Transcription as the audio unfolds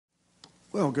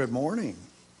Well, good morning.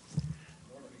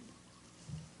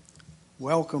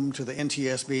 Welcome to the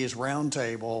NTSB's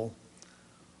roundtable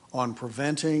on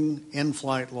preventing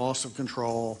in-flight loss of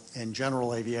control in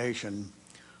general aviation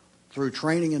through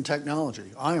training and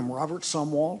technology. I am Robert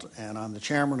Sumwalt, and I'm the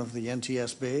chairman of the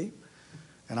NTSB,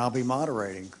 and I'll be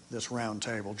moderating this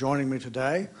roundtable. Joining me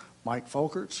today, Mike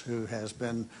Folkerts, who has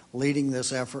been leading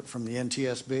this effort from the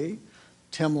NTSB,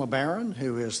 Tim LeBaron,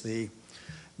 who is the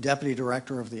Deputy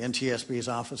Director of the NTSB's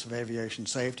Office of Aviation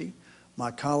Safety, my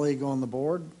colleague on the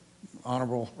board,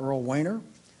 Honorable Earl Weiner.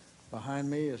 Behind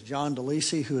me is John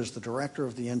DeLisi, who is the Director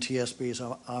of the NTSB's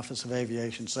Office of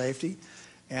Aviation Safety,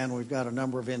 and we've got a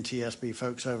number of NTSB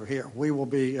folks over here. We will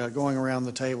be going around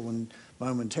the table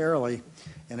momentarily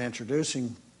and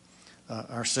introducing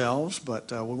ourselves,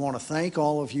 but we want to thank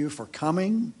all of you for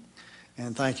coming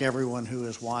and thank everyone who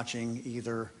is watching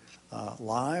either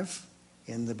live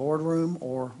in the boardroom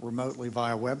or remotely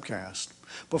via webcast.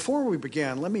 Before we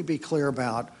begin, let me be clear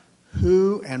about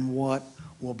who and what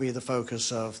will be the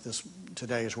focus of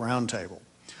today's roundtable.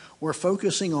 We're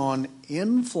focusing on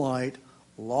in-flight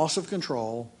loss of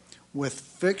control with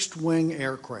fixed-wing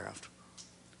aircraft,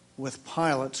 with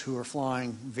pilots who are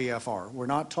flying VFR. We're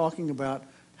not talking about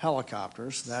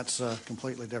helicopters. That's a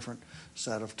completely different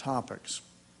set of topics,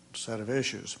 set of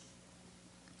issues.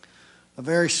 A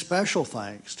very special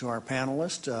thanks to our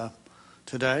panelists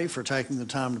today for taking the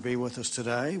time to be with us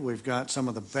today. We've got some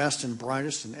of the best and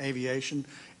brightest in aviation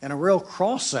and a real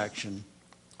cross-section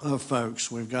of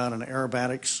folks. We've got an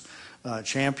aerobatics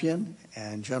champion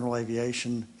and general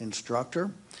aviation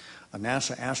instructor, a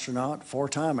NASA astronaut,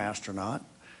 four-time astronaut,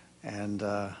 and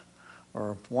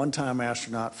or one-time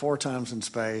astronaut, 4 times in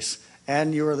space,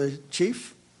 and you are the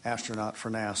chief astronaut for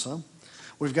NASA.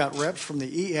 We've got reps from the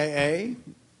EAA,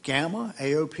 Gamma,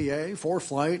 AOPA,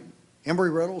 ForeFlight,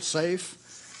 Embry-Riddle,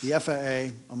 SAFE, the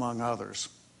FAA, among others.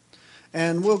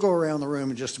 And we'll go around the room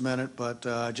in just a minute, but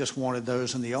I just wanted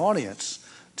those in the audience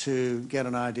to get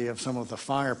an idea of some of the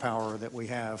firepower that we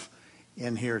have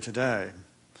in here today.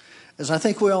 As I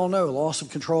think we all know, loss of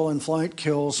control in flight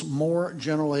kills more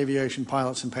general aviation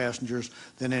pilots and passengers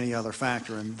than any other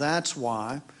factor, and that's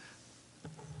why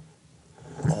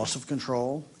loss of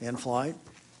control in flight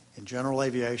in general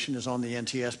aviation is on the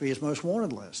NTSB's most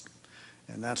wanted list,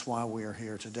 and that's why we are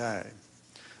here today.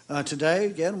 Today,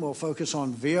 again, we'll focus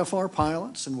on VFR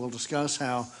pilots, and we'll discuss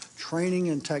how training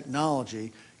and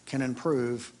technology can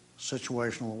improve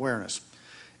situational awareness.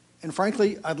 And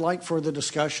frankly, I'd like for the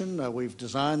discussion, we've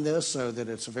designed this so that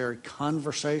it's a very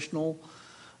conversational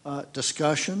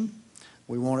discussion.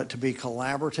 We want it to be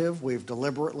collaborative. We've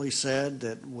deliberately said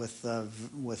that with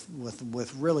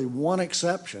really one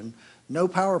exception, no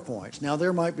PowerPoints. Now,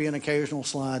 there might be an occasional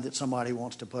slide that somebody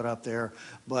wants to put up there,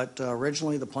 but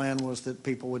originally the plan was that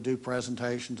people would do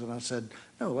presentations, and I said,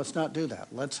 no, let's not do that.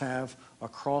 Let's have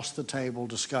across-the-table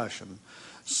discussion.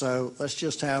 So let's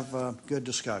just have good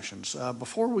discussions.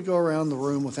 Before we go around the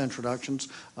room with introductions,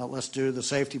 let's do the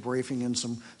safety briefing and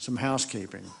some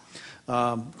housekeeping.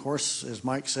 Of course, as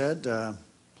Mike said,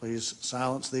 please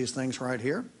silence these things right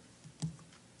here.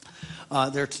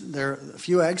 There are a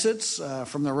few exits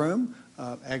from the room,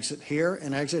 exit here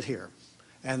and exit here,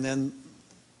 and then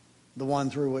the one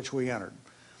through which we entered.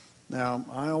 Now,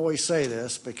 I always say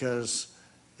this because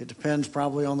it depends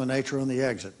probably on the nature of the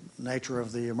exit, nature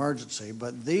of the emergency,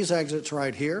 but these exits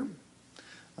right here,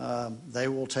 they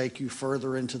will take you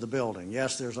further into the building.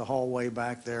 Yes, there's a hallway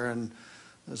back there and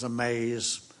there's a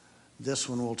maze. This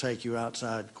one will take you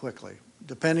outside quickly.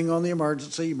 Depending on the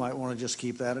emergency, you might want to just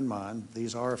keep that in mind.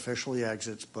 These are officially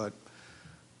exits, but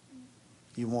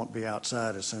you won't be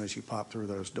outside as soon as you pop through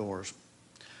those doors.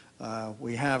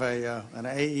 We have an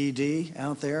AED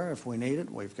out there if we need it.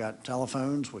 We've got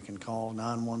telephones. We can call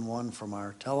 911 from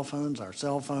our telephones, our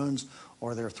cell phones,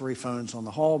 or there are 3 phones on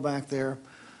the hall back there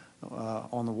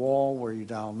on the wall where you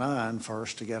dial 9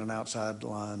 first to get an outside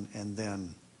line and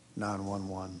then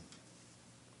 911.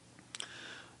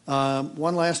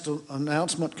 One last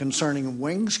announcement concerning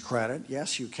wings credit.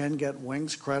 Yes, you can get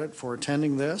wings credit for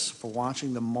attending this, for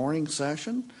watching the morning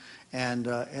session. And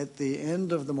at the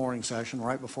end of the morning session,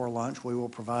 right before lunch, we will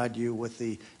provide you with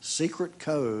the secret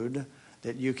code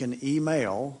that you can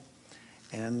email,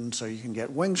 and so you can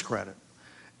get wings credit.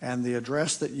 And the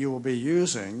address that you will be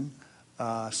using,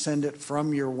 send it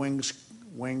from your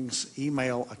wings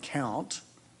email account,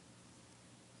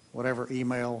 whatever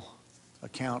email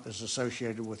account is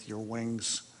associated with your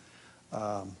wings,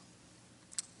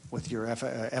 with your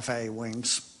FAA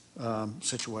wings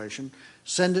situation.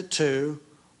 Send it to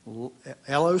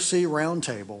LOC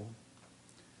roundtable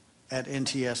at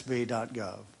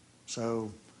ntsb.gov.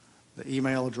 So the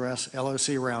email address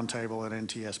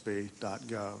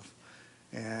locroundtable@ntsb.gov,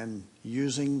 and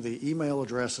using the email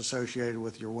address associated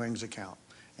with your Wings account.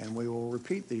 And we will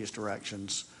repeat these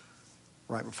directions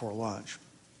right before lunch.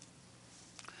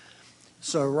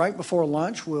 So right before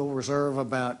lunch, we'll reserve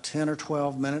about 10 or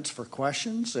 12 minutes for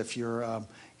questions. If you're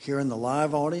here in the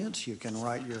live audience, you can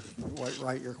write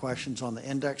your questions on the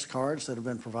index cards that have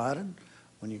been provided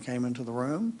when you came into the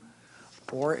room.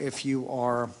 Or if you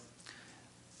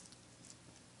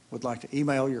would like to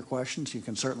email your questions, you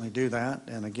can certainly do that.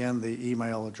 And again, the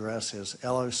email address is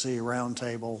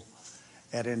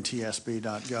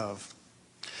locroundtable@ntsb.gov.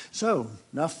 So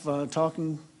enough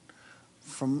talking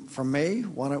from me.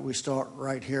 Why don't we start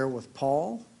right here with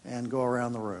Paul and go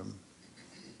around the room.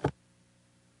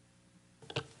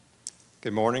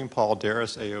 Good morning, Paul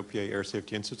Darris, AOPA Air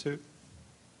Safety Institute.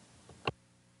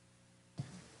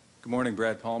 Good morning,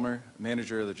 Brad Palmer,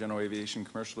 Manager of the General Aviation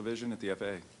Commercial Division at the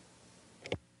FAA.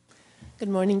 Good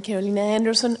morning, Carolina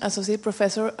Anderson, Associate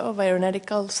Professor of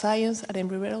Aeronautical Science at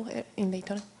Embry-Riddle in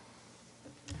Daytona.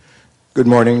 Good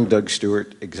morning, Doug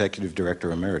Stewart, Executive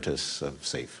Director Emeritus of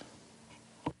SAFE.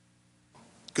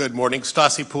 Good morning,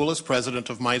 Stasi Poulos, President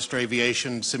of Meister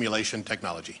Aviation Simulation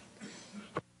Technology.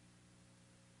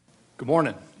 Good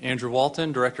morning, Andrew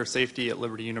Walton, Director of Safety at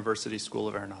Liberty University School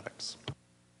of Aeronautics.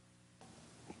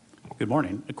 Good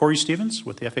morning, Corey Stevens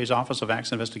with the FAA's Office of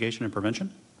Accident Investigation and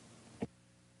Prevention.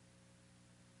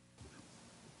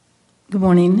 Good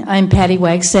morning, I'm Patty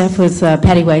Wagstaff with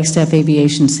Patty Wagstaff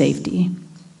Aviation Safety.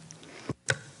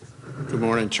 Good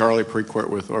morning, Charlie Precourt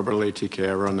with Orbital ATK.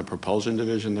 I run the propulsion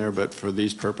division there, but for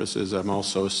these purposes, I'm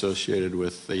also associated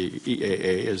with the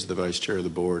EAA as the Vice Chair of the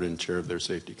Board and Chair of their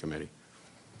Safety Committee.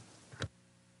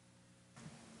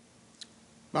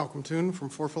 Malcolm Toon from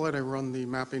Forflight. I run the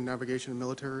mapping, navigation, and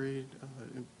military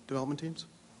development teams.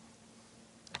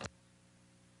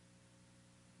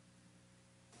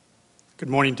 Good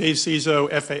morning, Dave Cizo,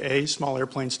 FAA Small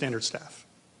Airplane Standard Staff.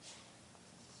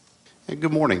 And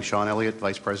good morning, Sean Elliott,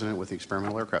 Vice President with the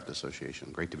Experimental Aircraft Association.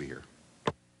 Great to be here.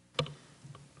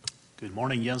 Good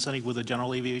morning, Jens Hennig with the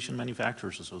General Aviation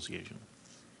Manufacturers Association.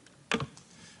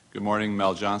 Good morning,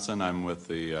 Mel Johnson. I'm with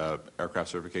the Aircraft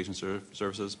Certification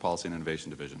Services Policy and Innovation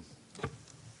Division.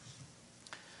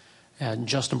 And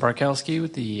Justin Barkowski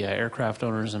with the Aircraft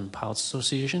Owners and Pilots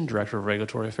Association, Director of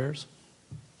Regulatory Affairs.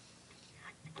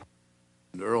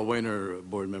 And Earl Weiner,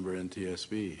 Board Member,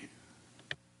 NTSB.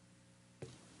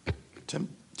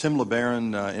 Tim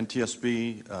LeBaron,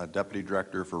 NTSB, Deputy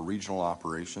Director for Regional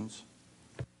Operations.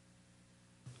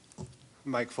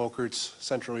 Mike Folkerts,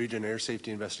 Central Region Air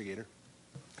Safety Investigator.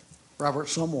 Robert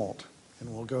Sumwalt,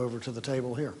 and we'll go over to the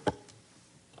table here.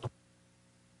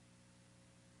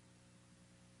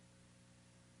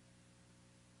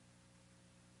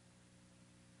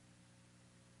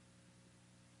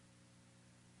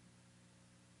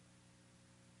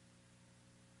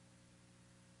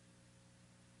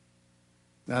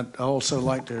 I'd also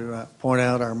like to point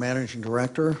out our Managing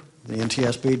Director, the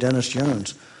NTSB, Dennis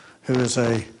Jones, who is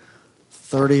a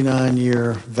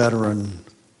 39-year veteran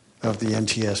of the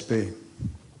NTSB.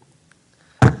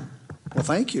 Well,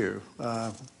 thank you.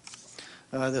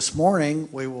 This morning,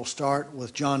 we will start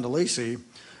with John DeLisi,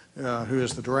 who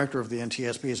is the Director of the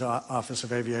NTSB's Office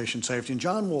of Aviation Safety. And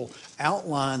John will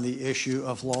outline the issue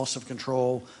of loss of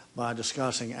control by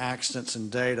discussing accidents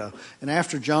and data. And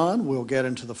after John, we'll get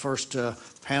into the first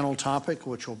panel topic,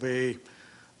 which will be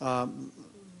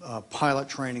pilot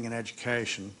training and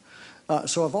education.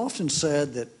 So I've often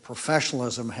said that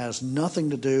professionalism has nothing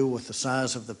to do with the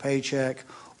size of the paycheck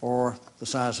or the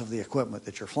size of the equipment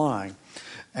that you're flying.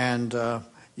 And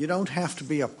you don't have to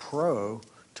be a pro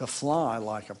to fly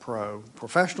like a pro.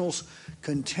 Professionals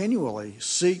continually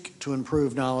seek to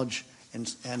improve knowledge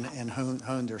and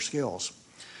hone their skills.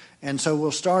 And so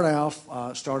we'll start off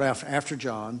after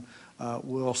John.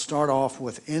 We'll start off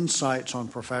with insights on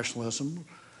professionalism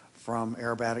from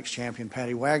aerobatics champion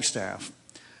Patty Wagstaff,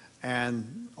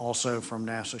 and also from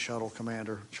NASA Shuttle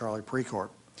Commander Charlie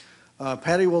Precourt.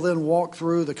 Patty will then walk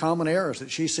through the common errors that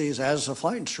she sees as a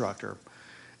flight instructor,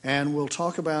 and we'll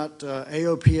talk about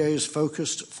AOPA's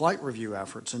focused flight review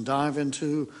efforts and dive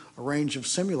into a range of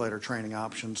simulator training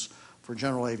options for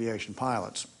general aviation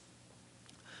pilots.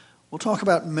 We'll talk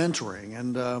about mentoring,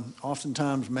 and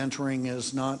oftentimes mentoring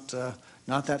is not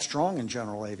that strong in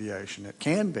general aviation. It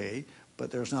can be, but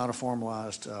there's not a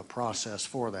formalized process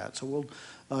for that. So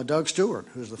Doug Stewart,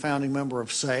 who's the founding member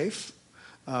of SAFE,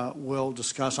 will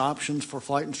discuss options for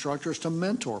flight instructors to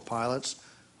mentor pilots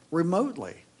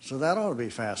remotely. So that ought to be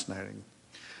fascinating.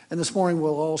 And this morning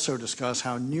we'll also discuss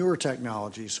how newer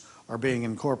technologies are being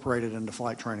incorporated into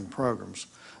flight training programs.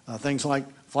 Things like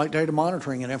flight data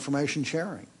monitoring and information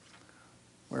sharing.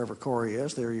 Wherever Corey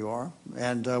is, there you are.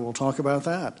 And we'll talk about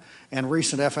that. And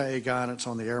recent FAA guidance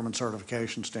on the airman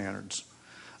certification standards.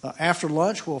 After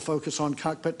lunch, we'll focus on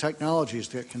cockpit technologies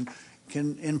that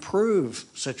can improve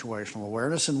situational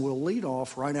awareness, and we'll lead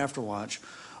off right after lunch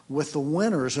with the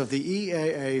winners of the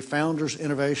EAA Founders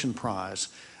Innovation Prize,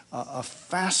 a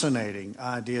fascinating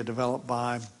idea developed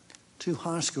by 2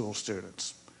 high school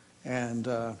students. And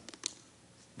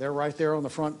they're right there on the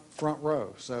front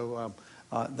row. So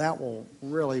that will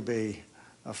really be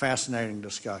a fascinating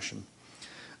discussion.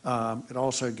 It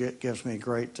also gives me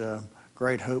great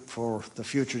hope for the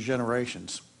future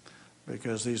generations,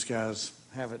 because these guys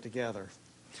have it together.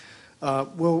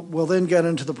 We'll then get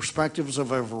into the perspectives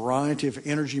of a variety of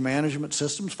energy management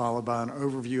systems, followed by an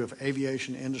overview of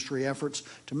aviation industry efforts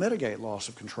to mitigate loss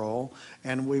of control,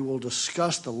 and we will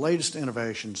discuss the latest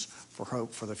innovations for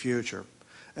hope for the future.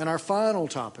 And our final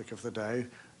topic of the day,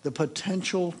 the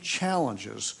potential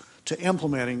challenges to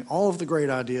implementing all of the great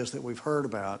ideas that we've heard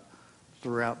about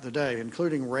throughout the day,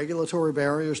 including regulatory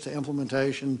barriers to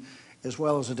implementation, as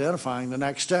well as identifying the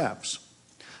next steps.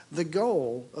 The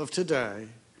goal of today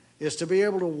is to be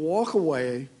able to walk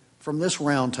away from this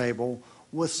roundtable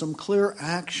with some clear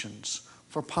actions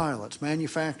for pilots,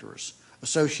 manufacturers,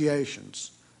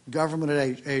 associations, government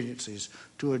agencies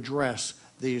to address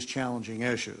these challenging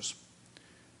issues.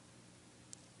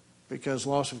 Because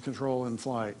loss of control in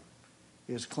flight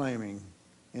is claiming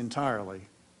entirely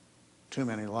too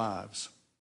many lives.